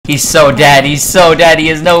He's so dead. He's so dead. He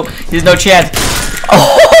has no chance.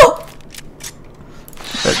 Oh!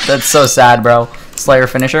 That's so sad, bro. Slayer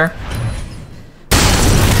finisher.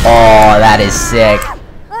 Oh, that is sick.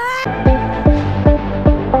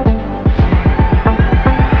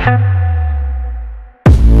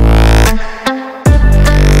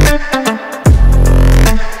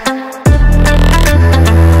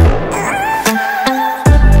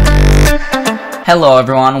 Hello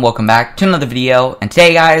everyone, welcome back to another video, and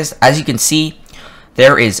today guys, as you can see,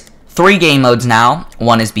 there is 3 game modes now.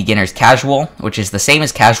 One is beginner's casual, which is the same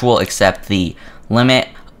as casual except the limit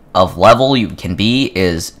of level you can be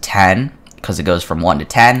is 10, because it goes from 1 to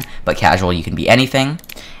 10, but casual you can be anything.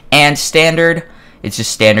 And standard, it's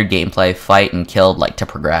just standard gameplay, fight and kill like to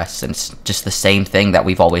progress, and it's just the same thing that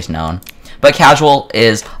we've always known. But casual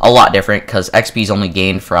is a lot different because XP is only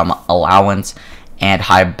gained from allowance and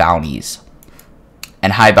high bounties.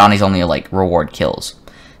 And high bounties only like reward kills.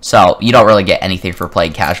 So you don't really get anything for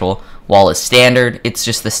playing casual. While it's standard, it's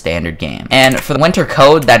just the standard game. And for the winter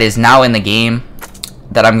code that is now in the game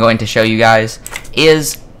that I'm going to show you guys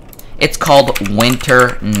it's called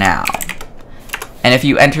Winter Now. And if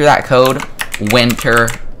you enter that code, Winter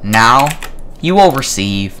Now, you will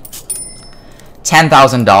receive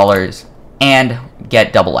 $10,000 and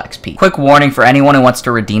get double XP. Quick warning for anyone who wants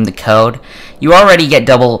to redeem the code, you already get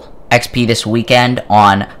double XP this weekend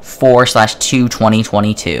on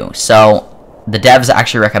 4/2/2022. So the devs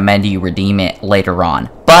actually recommend you redeem it later on.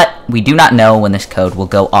 But we do not know when this code will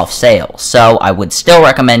go off sale. So I would still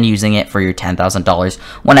recommend using it for your $10,000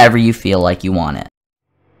 whenever you feel like you want it.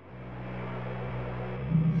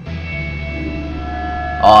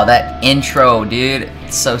 Oh, that intro, dude.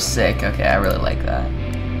 It's so sick. Okay, I really like that.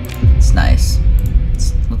 It's nice.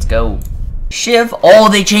 Let's go. Shiv, oh,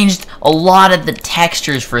 they changed a lot of the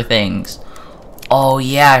textures for things. Oh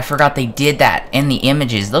yeah, I forgot they did that in the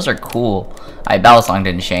images. Those are cool. Balisong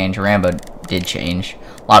didn't change. Rambo did change.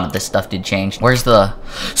 A lot of this stuff did change. Where's the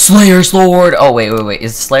Slayer sword? Oh wait.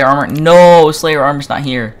 Is the Slayer armor? No, Slayer armor's not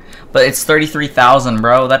here. But it's 33,000,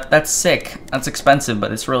 bro. That's sick. That's expensive,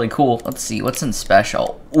 but it's really cool. Let's see what's in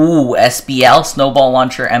special. Ooh, SBL Snowball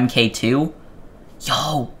Launcher MK2.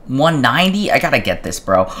 Yo, 190? I gotta get this,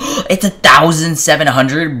 bro. It's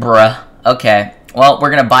 1,700, bruh. Okay, well,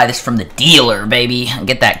 we're gonna buy this from the dealer, baby.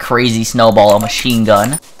 Get that crazy snowball machine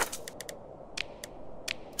gun.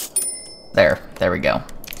 There we go.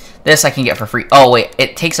 This I can get for free. Oh, wait,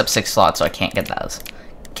 it takes up 6 slots, so I can't get those.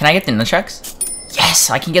 Can I get the nunchucks?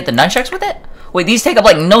 Yes, I can get the nunchucks with it? Wait, these take up,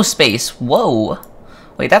 like, no space. Whoa.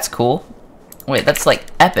 Wait, that's cool. Wait, that's, like,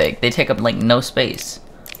 epic. They take up, like, no space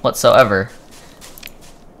whatsoever.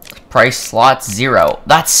 Price slots 0.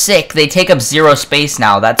 That's sick. They take up 0 space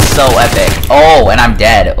now. That's so epic. Oh, and I'm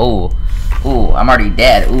dead. Ooh, I'm already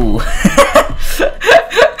dead. Ooh.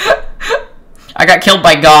 I got killed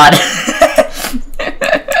by God.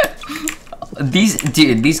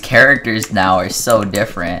 These characters now are so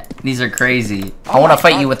different. These are crazy. I want to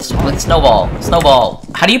fight you with Snowball. Snowball.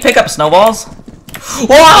 How do you pick up snowballs?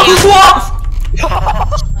 Whoa!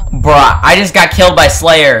 Bruh, I just got killed by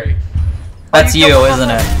Slayer. That's you, isn't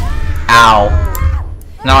it? Ow.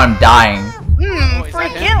 Now I'm dying. Free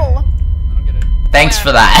kill! Thanks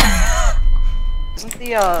for that. Isn't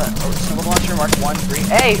the, Snowball Launcher Mark 1 free?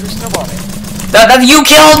 Hey, who's Snowball me? You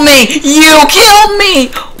killed me! You killed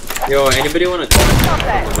me! Yo, anybody wanna Stop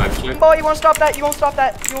that! Oh, you won't stop that! You won't stop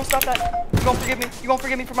that! You won't stop that! You won't forgive me! You won't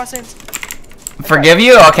forgive me for my sins! Forgive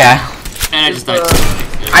you? Okay. And I just died.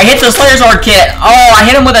 I hit the Slayer sword kit! Oh, I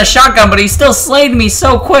hit him with a shotgun, but he still slayed me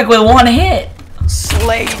so quick with 1 hit!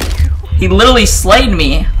 Slayed. He literally slayed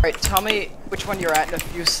me. Alright, tell me which one you're at in a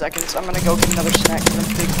few seconds. I'm gonna go get another snack because I'm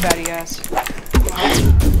a big fatty ass.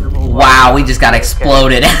 Wow, we just got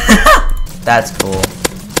exploded. That's cool.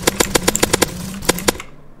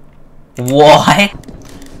 What?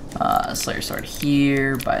 Slayer sword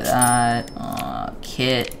here, buy that.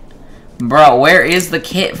 Kit. Bro, where is the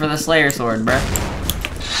kit for the Slayer sword, bro?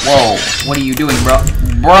 Whoa, what are you doing, bro?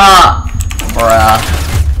 Bruh.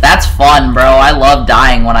 That's fun, bro. I love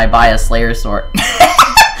dying when I buy a Slayer sword.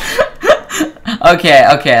 Okay,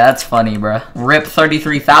 that's funny, bro. Rip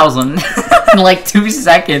 33,000 in like 2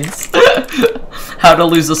 seconds. How to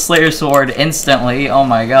lose a Slayer sword instantly. Oh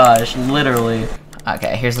my gosh, literally.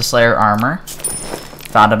 Okay, here's the Slayer armor.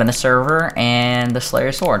 Found him in a server, and the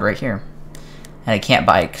Slayer sword right here. And I can't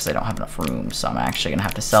buy it because I don't have enough room, so I'm actually gonna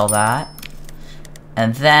have to sell that.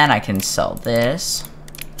 And then I can sell this.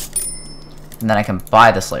 And then I can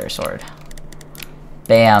buy the Slayer sword.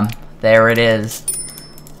 Bam. There it is.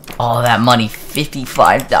 All that money.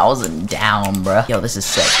 55,000 down, bruh. Yo, this is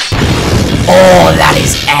sick. Oh, that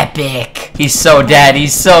is epic. He's so dead.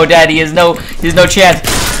 He's so dead. He has no chance.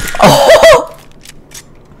 Oh!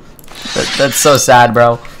 That's so sad,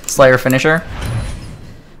 bro. Slayer finisher.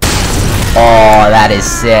 Oh, that is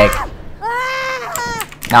sick.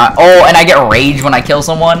 Now, oh, and I get rage when I kill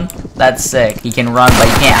someone. That's sick. He can run, but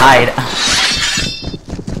he can't hide.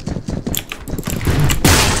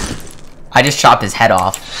 I just chopped his head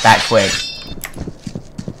off that quick.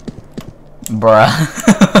 Bruh.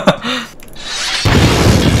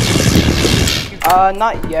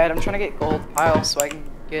 Not yet. I'm trying to get gold piles so I can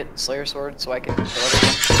get Slayer sword so I can kill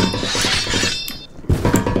everyone.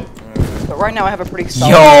 But right now I have a pretty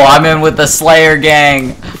solid. Yo, I'm in with the Slayer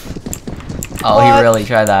gang. Oh, What? he really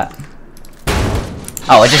tried that.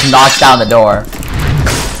 Oh, it just knocks down the door.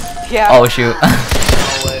 Yeah. Oh shoot.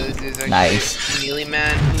 Oh, wait, this is actually Nice. Melee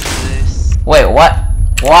man. Who's this? Wait, what?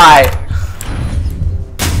 Why?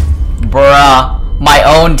 Bruh, my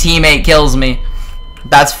own teammate kills me.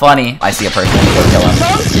 That's funny. I see a person. Let me go kill him.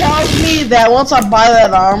 Some tells me that once I buy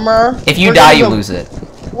that armor, If you we're die, gonna you go- lose it.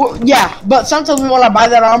 Well, yeah, but some tells me when I buy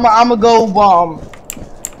that armor, I'm gonna go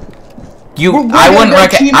You, we're I gonna wouldn't go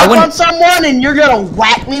recommend. team I up on wouldn't. someone, and you're gonna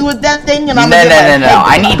whack me with that thing, and No, I'm no, gonna get my no, no. head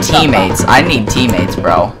I need chopped off. teammates. I need teammates,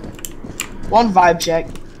 bro. One vibe check.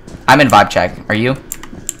 I'm in vibe check. Are you?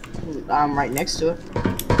 I'm right next to it.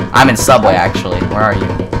 I'm in subway actually. Where are you?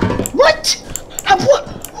 What? What?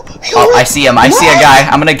 Oh, I see him. I see a guy.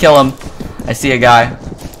 I'm gonna kill him. I see a guy.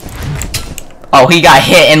 Oh, he got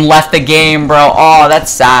hit and left the game, bro. Oh,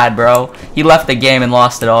 that's sad, bro. He left the game and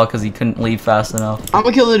lost it all because he couldn't leave fast enough. I'm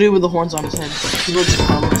gonna kill the dude with the horns on his head. He looks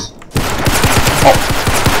harmless. Oh,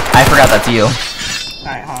 I forgot that's you.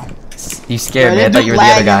 Alright, huh? You scared me. Yeah, I thought you were the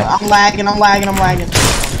other guy. I'm lagging.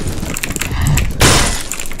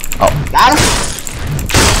 Oh. Got him.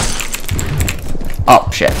 Oh,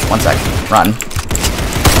 shit. 1 second. Run.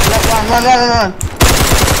 Run.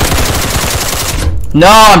 No,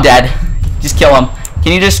 I'm dead. Just kill him.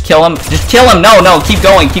 Can you just kill him? Just kill him. No. Keep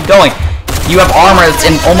going. You have armor that's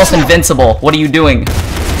almost invincible. What are you doing?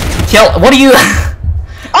 What are you?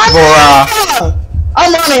 Bruh.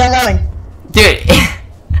 I'm running. Dude,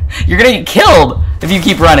 you're gonna get killed if you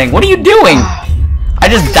keep running. What are you doing? I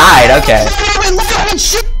just died. Okay.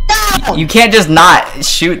 You can't just not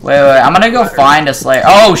shoot. Wait. I'm gonna go find a Slayer.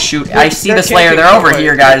 Oh shoot! I see the Slayer. They're over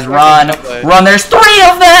here, guys. Run! There's 3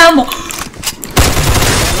 of them.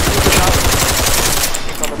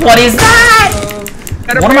 What is that?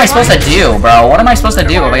 What am I supposed to do, bro? What am I supposed to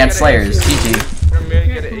do against Slayers? GG.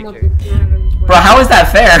 Bro, how is that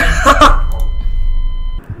fair?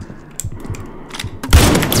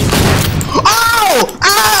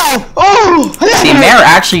 Oh! See, Mare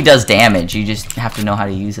actually does damage. You just have to know how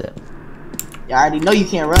to use it. Yeah, I already know you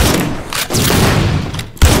can't run.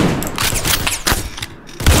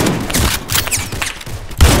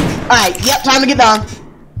 Alright, yep, time to get down.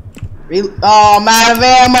 Oh, I'm out of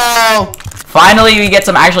ammo! Finally, we get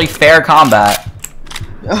some actually fair combat.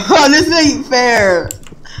 Oh, this ain't fair.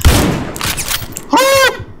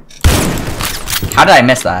 How did I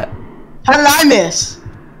miss that? How did I miss?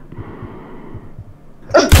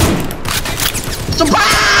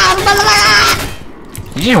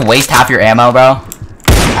 Did you just waste half your ammo, bro?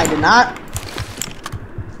 I did not.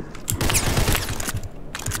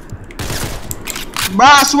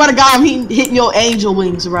 Bruh, I swear to God, I'm hitting your angel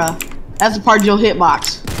wings, bruh. That's a part of your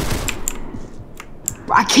hitbox.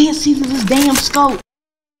 Bruh, I can't see through this damn scope.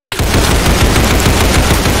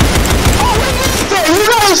 Oh, you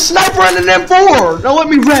got a sniper in an M4. Don't let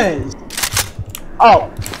me res.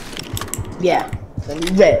 Oh. Yeah. Let me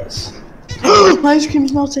res. My ice cream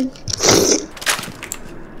is melting.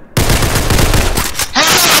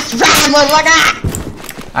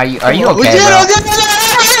 Are you okay, bro?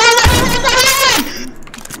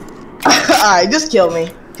 Alright, just kill me.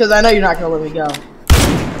 Because I know you're not gonna let me go.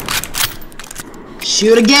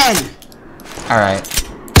 Shoot again! Alright.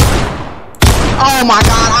 Oh my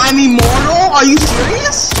god, I'm immortal? Are you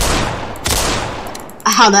serious?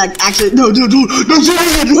 How that actually don't shoot me! Don't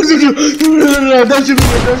shoot me!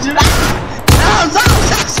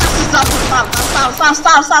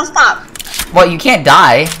 Stop! Well, you can't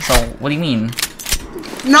die, so what do you mean?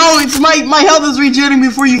 No, it's my health is regenerating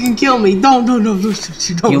before you can kill me. Don't. You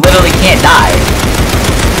literally can't die.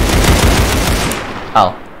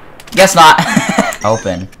 Oh. Guess not.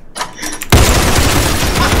 Open.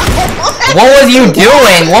 What was you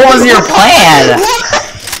doing? What was your plan?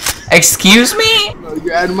 Excuse me? No,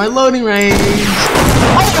 you're out of my loading range.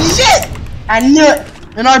 Oh shit! I knew it!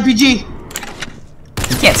 An RPG.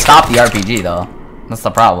 You can't stop the RPG though. That's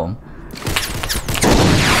the problem.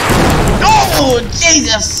 Oh,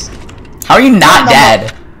 Jesus! How are you not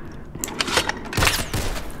dead?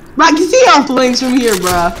 Bro, I can see all flames from here,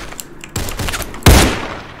 bruh.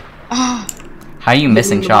 How are you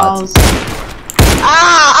missing shots?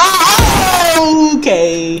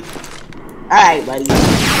 Okay. Alright, buddy.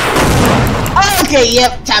 Okay,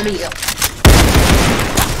 yep, time to heal.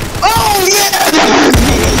 Oh, yeah!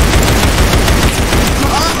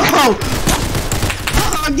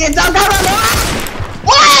 Oh, get down,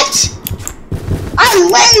 What? I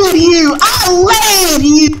laid you! I laid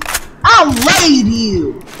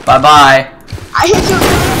you! Bye-bye. I hit you.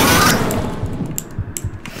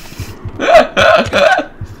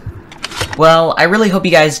 Well, I really hope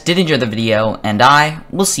you guys did enjoy the video, and I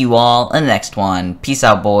will see you all in the next one. Peace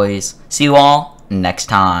out, boys. See you all next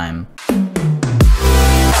time.